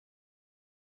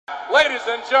Ladies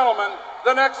and gentlemen,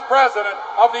 the next president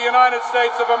of the United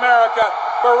States of America,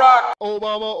 Barack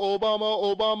Obama, Obama,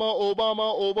 Obama, Obama,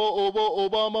 Obama,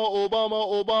 Obama, Obama,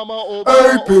 Obama,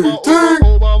 Obama, APT.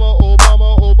 Obama, Obama,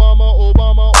 Obama,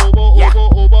 Obama,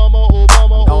 Obama,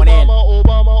 Obama, Going in.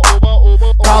 Obama,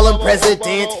 Obama. Call him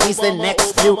president, he's the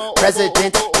next new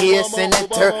president. He is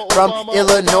senator from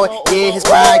Illinois. Yeah, his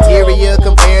criteria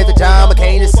compared to John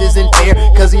McCain, this isn't fair,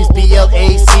 cause he's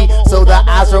BLAC, so the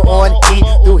eyes are on key.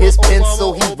 Through his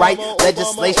pencil he write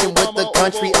legislation with the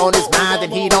country on his mind,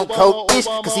 and he don't code-ish,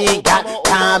 cause he ain't got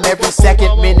time every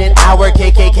second, minute, hour.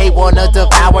 KKK wanna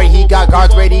devour, he got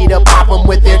guards ready to pop him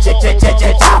with their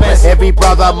choppers. Every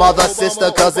brother, mother,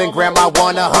 sister, cousin, grandma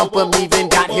wanna hump him. Even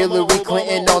got Hillary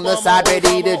Clinton on the side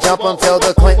ready to jump him. Tell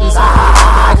the Clintons,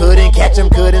 couldn't catch him,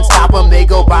 couldn't stop him. They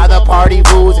go by the party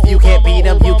rules. If you can't beat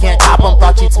him, you can't top him.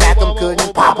 Thought she'd smack him,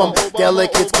 couldn't pop him.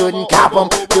 Delegates couldn't cop him.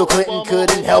 Bill Clinton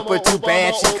couldn't help her, too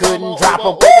bad she couldn't drop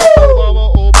him.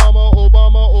 Woo!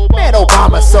 Man,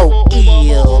 Obama's so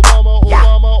ill.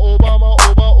 Yeah.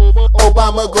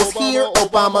 Obama goes here,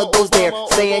 Obama goes there,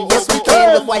 saying yes we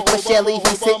can. With wife Michelle,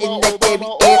 he's sitting next every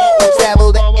air. He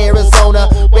traveled to Arizona,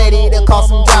 ready to cause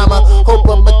some drama. Hope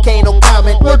a McCain will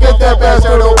comment. Look at that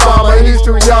bastard Obama, he's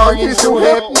too young, he's too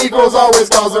hip. Negroes always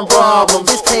causing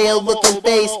problems. His tail looking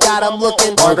face got him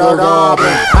looking like a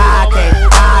goblin. My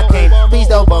cane, please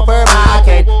don't vote for my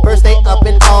cane. First day up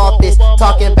in office,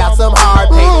 talking about some hard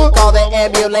pain. Call the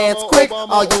ambulance quick,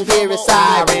 all you hear is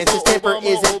sirens. His temper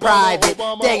isn't private,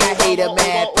 dang I hate a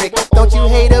mad prick. Don't you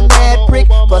hate a mad prick?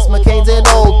 Plus McCain's an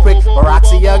old prick,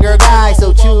 Barack's a younger guy,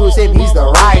 so choose him, he's the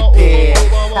right pick.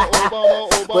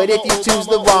 But if you choose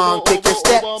the wrong pick, your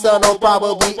stepson will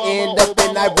probably end up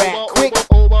in Iraq quick.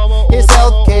 His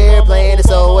healthcare plan is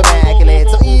so immaculate,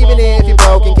 so even if you're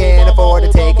broke and can't afford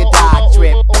to take a dock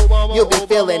trip, you'll be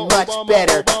feeling much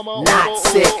better, not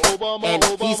sick. And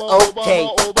he's okay,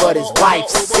 but his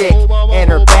wife's sick, and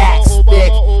her back's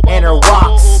thick, and her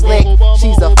walk's slick.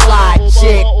 She's a fly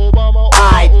chick,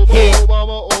 I'd hit.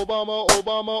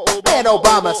 And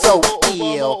Obama's so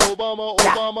ill.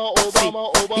 See,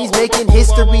 he's making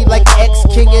history like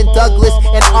ex-King and Douglas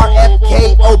and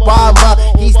RFK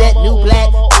Obama. He's that new black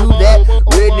to that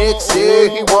redneck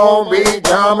said he won't be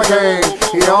John McCain.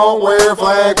 He don't wear a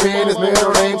flag pin, his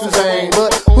middle name's Hussein.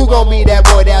 But who gon' be that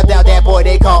boy down, that boy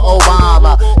they call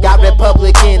Obama? Got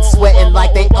Republicans sweating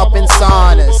like they up in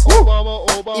saunas. Woo.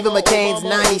 Even McCain's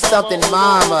 90-something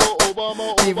mama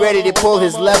be ready to pull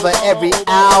his lever every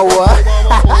hour.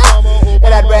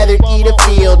 And I'd rather eat a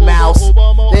field mouse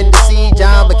than to see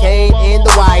John McCain in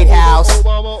the White House.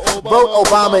 Vote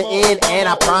Obama in, and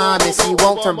I promise he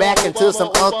won't turn back into some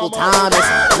Uncle Thomas.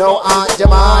 No Aunt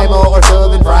Jemima or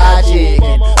Southern Fried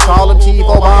Chicken. Call him Chief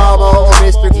Obama or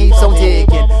Mr. Keeps on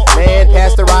Ticking. Man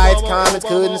passed the riots, comments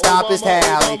couldn't stop his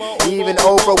tally. Even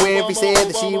Oprah Winfrey said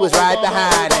that she was right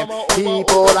behind him.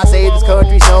 People, I say this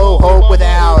country's no hope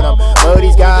without him, but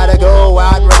he's gotta go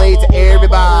out and relate to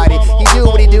everybody. He do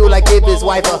what he do, like give his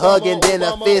wife a hug and then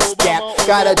a fist tap.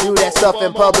 Gotta do that stuff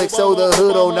in public so the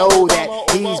hood will know that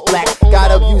he's black.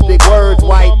 Gotta use big words,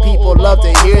 white people love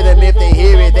to hear them. If they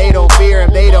hear it, they don't fear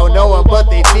him, they don't know him, but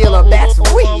they feel him, that's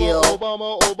real.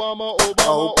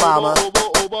 Obama,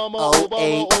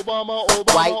 08,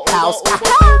 White House.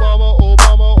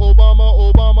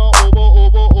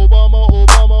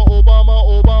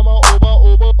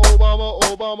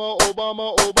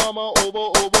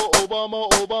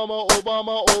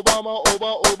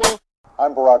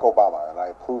 I'm Barack Obama, and I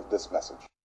approve this message.